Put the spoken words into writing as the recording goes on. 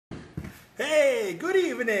Hey, good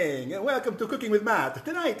evening, and welcome to Cooking with Matt.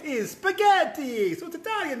 Tonight is spaghetti, so it's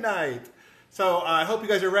Italian night. So I hope you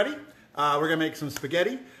guys are ready. We're gonna make some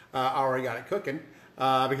spaghetti. I already got it cooking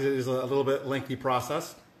because it is a little bit lengthy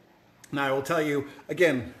process. Now I will tell you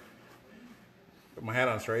again, put my hat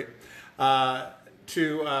on straight.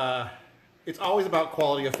 It's always about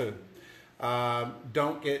quality of food.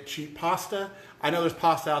 Don't get cheap pasta. I know there's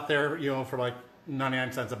pasta out there, for like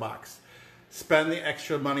 99 cents a box. Spend the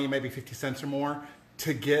extra money, maybe 50 cents or more,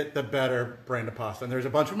 to get the better brand of pasta. And there's a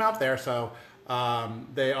bunch of them out there, so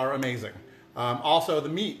they are amazing. Also, the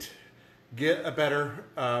meat. Get a better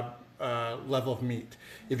level of meat.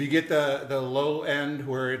 If you get the low end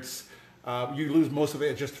where it's you lose most of it,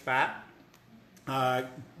 it's just fat,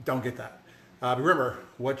 don't get that. Remember,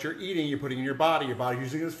 what you're eating, you're putting in your body's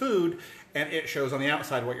using it as food, and it shows on the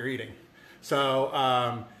outside what you're eating.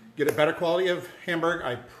 So get a better quality of hamburger.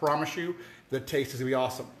 I promise you, the taste is gonna be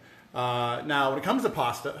awesome. Now, when it comes to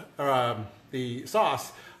pasta, the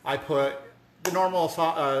sauce, I put the normal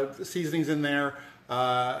seasonings in there,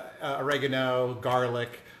 oregano,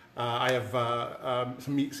 garlic. I have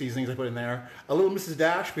some meat seasonings I put in there. A little Mrs.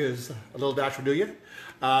 Dash, because a little dash will do you.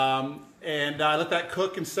 And I let that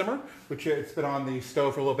cook and simmer, which it's been on the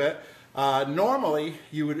stove for a little bit. Normally,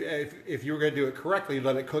 you would, if you were going to do it correctly, you'd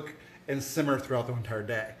let it cook and simmer throughout the entire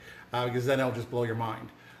day, because then it'll just blow your mind.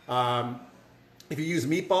 If you use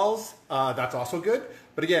meatballs, that's also good.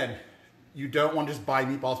 But again, you don't want to just buy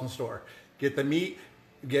meatballs from the store. Get the meat,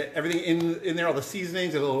 get everything in there, all the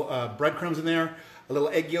seasonings, a little breadcrumbs in there, a little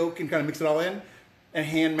egg yolk, and kind of mix it all in, and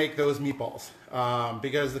hand make those meatballs.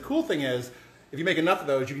 Because the cool thing is, if you make enough of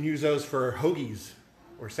those, you can use those for hoagies,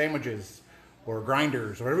 or sandwiches, or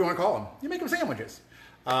grinders, or whatever you want to call them. You make them sandwiches.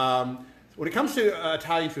 When it comes to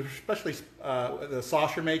Italian food, especially the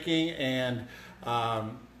sauce you're making and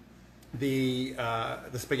the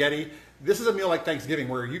spaghetti, this is a meal like Thanksgiving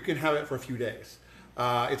where you can have it for a few days.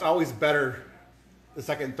 It's always better the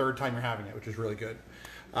second and third time you're having it, which is really good.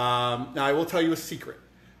 Now I will tell you a secret.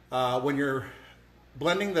 When you're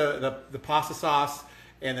blending the pasta sauce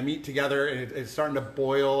and the meat together and it's starting to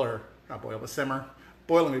boil, or not boil, but simmer.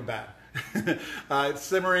 Boiling would be bad. It's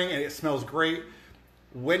simmering and it smells great.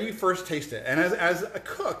 When you first taste it, and as a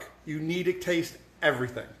cook, you need to taste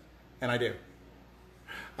everything, and I do.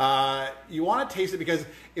 You want to taste it because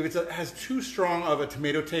if it has too strong of a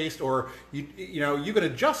tomato taste, or you can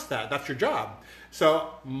adjust that. That's your job. So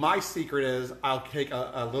my secret is I'll take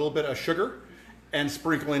a little bit of sugar and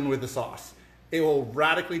sprinkle in with the sauce. It will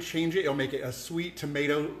radically change it. It'll make it a sweet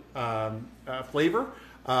tomato flavor,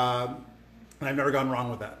 and I've never gone wrong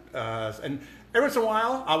with that. And every once in a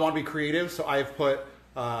while, I want to be creative, so I've put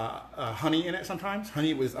honey in it sometimes.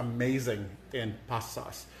 Honey was amazing in pasta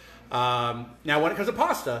sauce. Now, when it comes to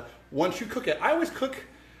pasta, once you cook it, I always cook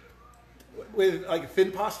with like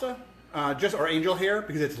thin pasta, or angel hair,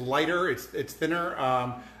 because it's lighter, it's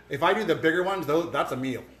thinner. If I do the bigger ones, that's a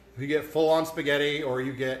meal. If you get full-on spaghetti, or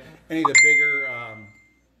you get any of the bigger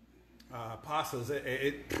pastas,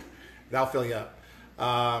 that'll fill you up.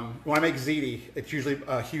 When I make ziti, it's usually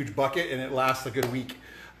a huge bucket, and it lasts a good week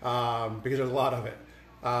because there's a lot of it.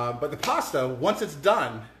 But the pasta, once it's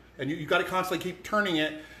done, and you've got to constantly keep turning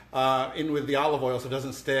it in with the olive oil so it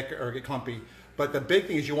doesn't stick or get clumpy. But the big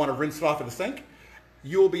thing is you want to rinse it off in the sink.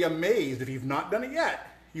 You will be amazed, if you've not done it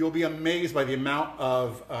yet, you will be amazed by the amount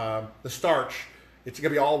of the starch. It's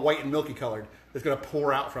going to be all white and milky colored. It's going to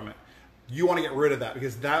pour out from it. You want to get rid of that,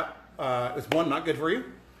 because that is, one, not good for you,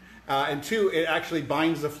 and two, it actually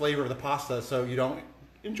binds the flavor of the pasta so you don't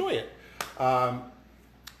enjoy it. And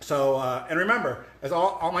remember, as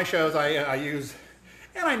all my shows I use,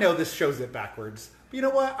 and I know this shows it backwards, but you know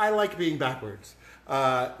what? I like being backwards.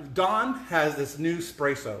 Dawn has this new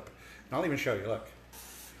spray soap. And I'll even show you, look.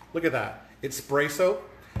 Look at that. It's spray soap,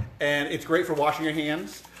 and it's great for washing your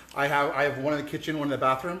hands. I have one in the kitchen, one in the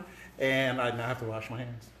bathroom, and I now have to wash my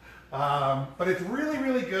hands. But it's really,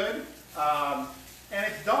 really good. And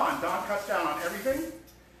it's Dawn. Dawn cuts down on everything.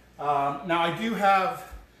 Now I do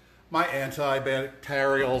have my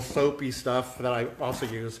antibacterial soapy stuff that I also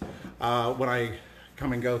use when I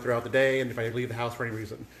come and go throughout the day, and if I leave the house for any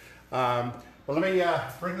reason. But let me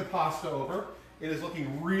bring the pasta over. It is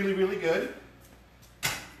looking really, really good.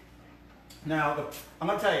 Now, I'm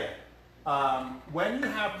going to tell you, when you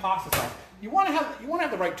have pasta sauce, you want to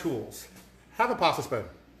have the right tools. Have a pasta spoon.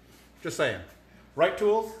 Just saying. Right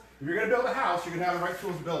tools. If you're going to build a house, you're going to have the right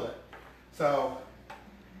tools to build it. So,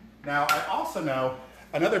 now I also know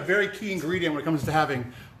another very key ingredient when it comes to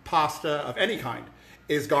having pasta of any kind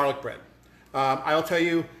is garlic bread. I'll tell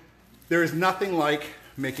you, there is nothing like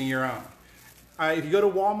making your own. If you go to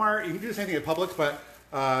Walmart, you can do the same thing at Publix, but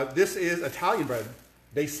This is Italian bread.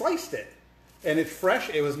 They sliced it, and it's fresh.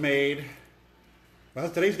 It was made, well,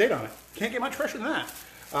 today's date on it. Can't get much fresher than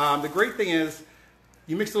that. The great thing is,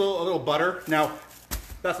 you mix a little butter. Now,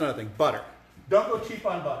 that's another thing, butter. Don't go cheap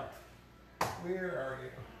on butter. Where are you?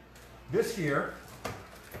 This here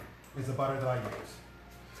is the butter that I use.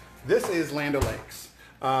 This is Land O'Lakes.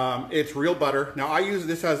 It's real butter. Now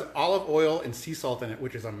this has olive oil and sea salt in it,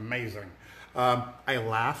 which is amazing. I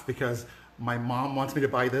laugh because my mom wants me to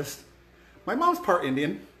buy this. My mom's part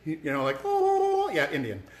Indian, you know, like, oh, yeah,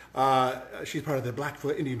 Indian. She's part of the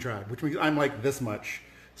Blackfoot Indian tribe, which means I'm like this much.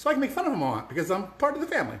 So I can make fun of them a lot because I'm part of the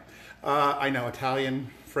family. I know Italian,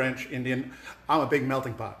 French, Indian. I'm a big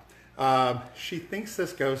melting pot. She thinks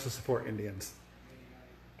this goes to support Indians.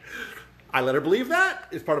 I let her believe that.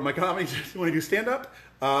 It's part of my comedy when I do stand-up.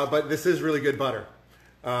 But this is really good butter.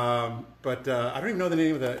 I don't even know the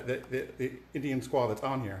name of the Indian squaw that's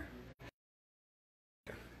on here.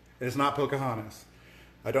 It's not Pocahontas.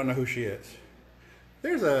 I don't know who she is.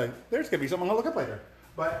 There's gonna be something I'll look up later.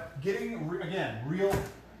 But getting, again,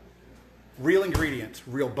 real ingredients,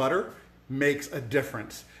 real butter makes a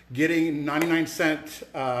difference. Getting 99-cent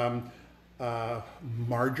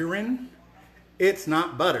margarine, it's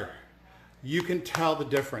not butter. You can tell the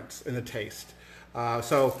difference in the taste.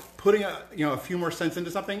 So putting a few more cents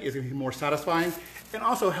into something is going to be more satisfying and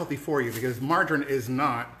also healthy for you, because margarine is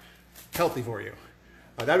not healthy for you.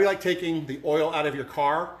 That'd be like taking the oil out of your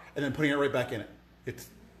car and then putting it right back in it. It's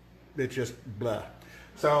just blah.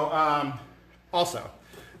 So also,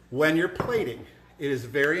 when you're plating, it is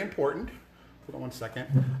very important. Hold on one second.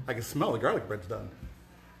 I can smell the garlic bread's done.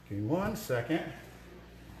 Give me 1 second.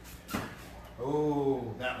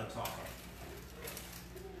 Oh, that looks awesome.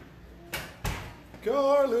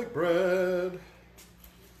 Garlic bread.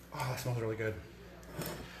 Oh, that smells really good.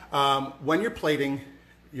 When you're plating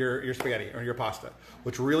your spaghetti or your pasta,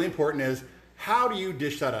 what's really important is, how do you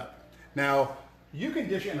dish that up? Now, you can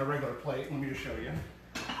dish it in a regular plate. Let me just show you.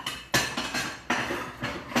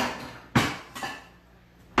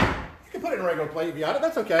 You can put it in a regular plate if you got it,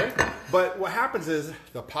 that's okay. But what happens is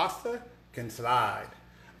the pasta can slide.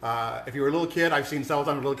 If you were a little kid, I've seen several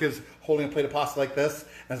times little kids holding a plate of pasta like this,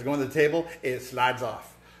 and as they go to the table, it slides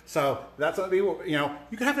off. So that's what you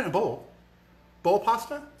can have it in a bowl. Bowl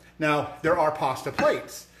pasta. Now, there are pasta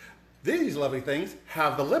plates. These lovely things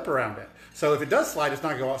have the lip around it. So if it does slide, it's not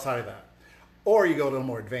going to go outside of that. Or you go a little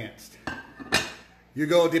more advanced. You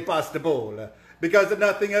go the pasta bowl, because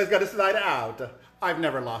nothing has got to slide out. I've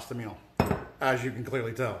never lost a meal, as you can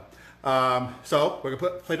clearly tell. So we're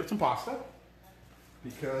going to plate up some pasta,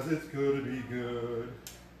 because it's going to be good.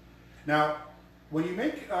 Now, when you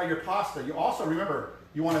make your pasta, you also, remember,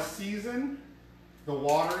 you want to season the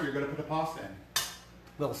water you're going to put the pasta in.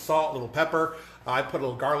 A little salt, a little pepper. I put a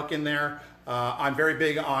little garlic in there. I'm very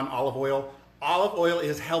big on olive oil. Olive oil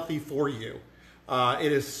is healthy for you.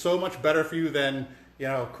 It is so much better for you than,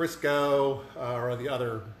 Crisco or the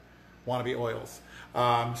other wannabe oils.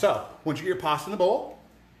 So, once you get your pasta in the bowl,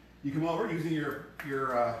 you come over using your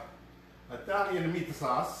Italian meat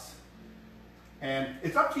sauce, and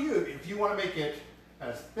it's up to you if you want to make it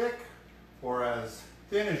as thick or as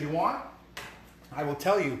thin as you want. I will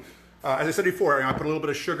tell you, as I said before, I put a little bit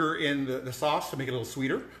of sugar in the sauce to make it a little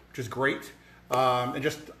sweeter, which is great. And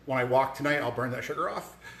just when I walk tonight, I'll burn that sugar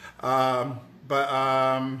off.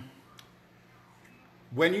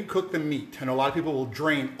 When you cook the meat, I know a lot of people will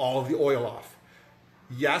drain all of the oil off.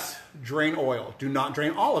 Yes, drain oil. Do not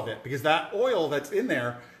drain all of it, because that oil that's in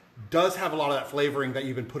there does have a lot of that flavoring that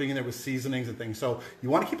you've been putting in there with seasonings and things. So you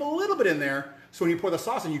want to keep a little bit in there, so when you pour the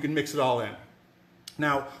sauce in, you can mix it all in.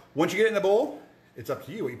 Now, once you get it in the bowl, it's up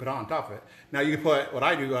to you what you put on top of it. Now you can put, what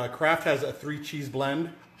I do, Kraft has a 3 cheese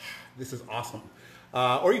blend. This is awesome.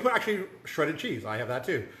 Or you can put actually shredded cheese. I have that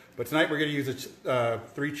too. But tonight we're going to use a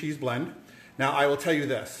 3 cheese blend. Now I will tell you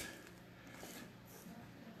this.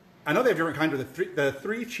 I know they have different kinds, but the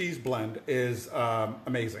 3 cheese blend is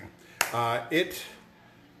amazing. It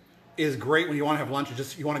is great when you want to have lunch.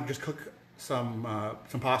 You want to just cook some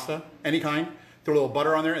pasta, any kind. Throw a little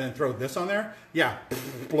butter on there and then throw this on there. Yeah,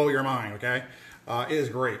 blow your mind, okay? It is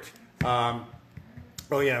great.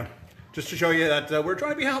 Oh yeah, just to show you that we're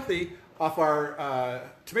trying to be healthy off our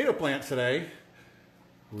tomato plants today.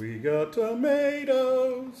 We got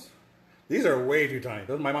tomatoes. These are way too tiny.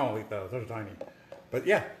 My mom will eat those. Those are tiny. But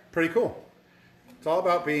yeah, pretty cool. It's all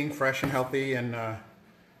about being fresh and healthy and,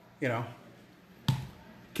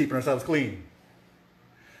 keeping ourselves clean.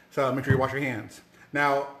 So make sure you wash your hands.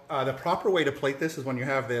 Now, the proper way to plate this is when you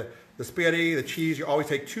have the spaghetti, the cheese, you always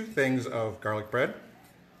take 2 things of garlic bread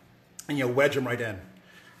and you wedge them right in.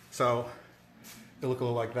 So, they look a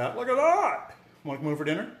little like that. Look at that! Want to come over for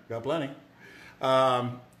dinner? Got plenty.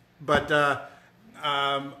 But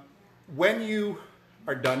when you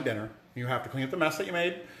are done dinner, you have to clean up the mess that you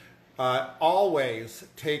made. Always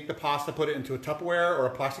take the pasta, put it into a Tupperware or a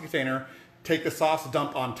plastic container, take the sauce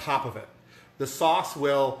dump on top of it. The sauce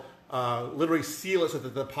will literally seal it so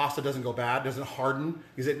that the pasta doesn't go bad, doesn't harden,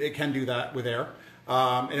 because it can do that with air,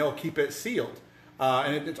 and it'll keep it sealed.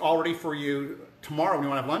 And it's all ready for you tomorrow when you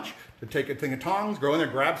want to have lunch, to take a thing of tongs, go in there,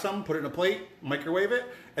 grab some, put it in a plate, microwave it,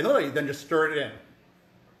 and literally then just stir it in.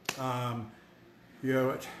 You know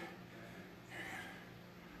what?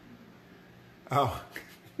 Oh,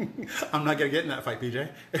 I'm not going to get in that fight, PJ.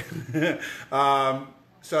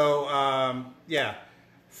 Yeah,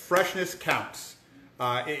 freshness counts.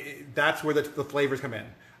 That's where the flavors come in.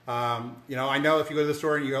 You know, I know if you go to the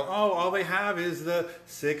store and you go, oh, all they have is the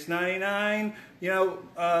 $6.99, you know,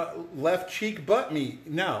 left cheek butt meat.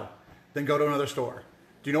 No, then go to another store.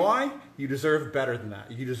 Do you know why? You deserve better than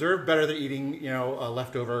that. You deserve better than eating, you know, a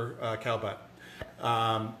leftover cow butt.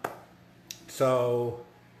 So,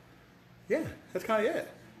 yeah, that's kind of it.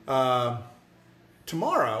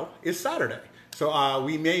 Tomorrow is Saturday, so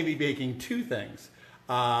we may be baking two things.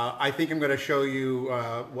 I think I'm going to show you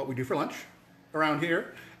what we do for lunch around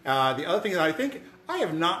here. The other thing is I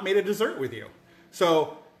have not made a dessert with you.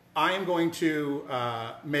 So I am going to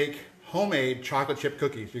make homemade chocolate chip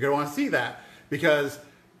cookies. You're going to want to see that because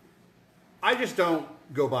I just don't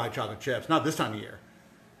go buy chocolate chips, not this time of year.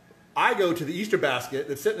 I go to the Easter basket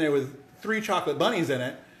that's sitting there with 3 chocolate bunnies in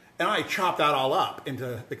it, and I chop that all up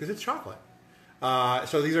into, because it's chocolate.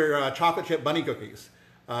 So these are chocolate chip bunny cookies.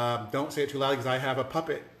 Don't say it too loud because I have a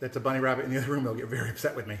puppet that's a bunny rabbit in the other room. They'll get very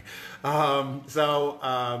upset with me. What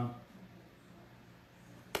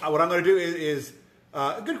I'm going to do is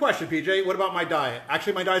good question, PJ. What about my diet?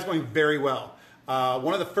 Actually, my diet's going very well.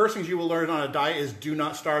 One of the first things you will learn on a diet is do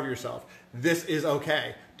not starve yourself. This is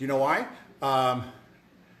okay. Do you know why?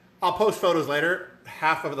 I'll post photos later.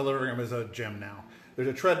 Half of the living room is a gym now. There's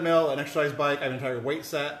a treadmill, an exercise bike, I have an entire weight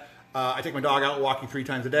set. I take my dog out walking 3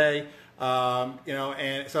 times a day. You know,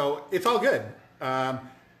 and so it's all good.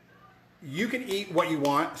 You can eat what you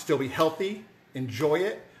want, still be healthy, enjoy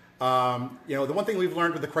it. You know, the one thing we've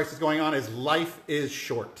learned with the crisis going on is life is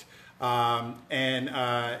short, and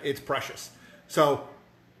it's precious. So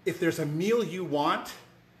if there's a meal you want,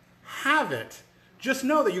 have it. Just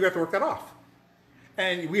know that you have to work that off.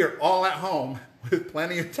 And we are all at home with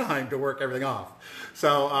plenty of time to work everything off.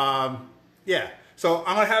 So, yeah. So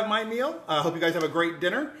I'm going to have my meal. I hope you guys have a great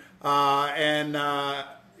dinner.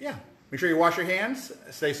 Yeah, make sure you wash your hands,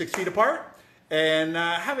 stay 6 feet apart, and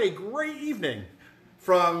have a great evening.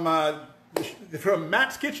 From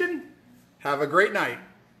Matt's Kitchen, have a great night.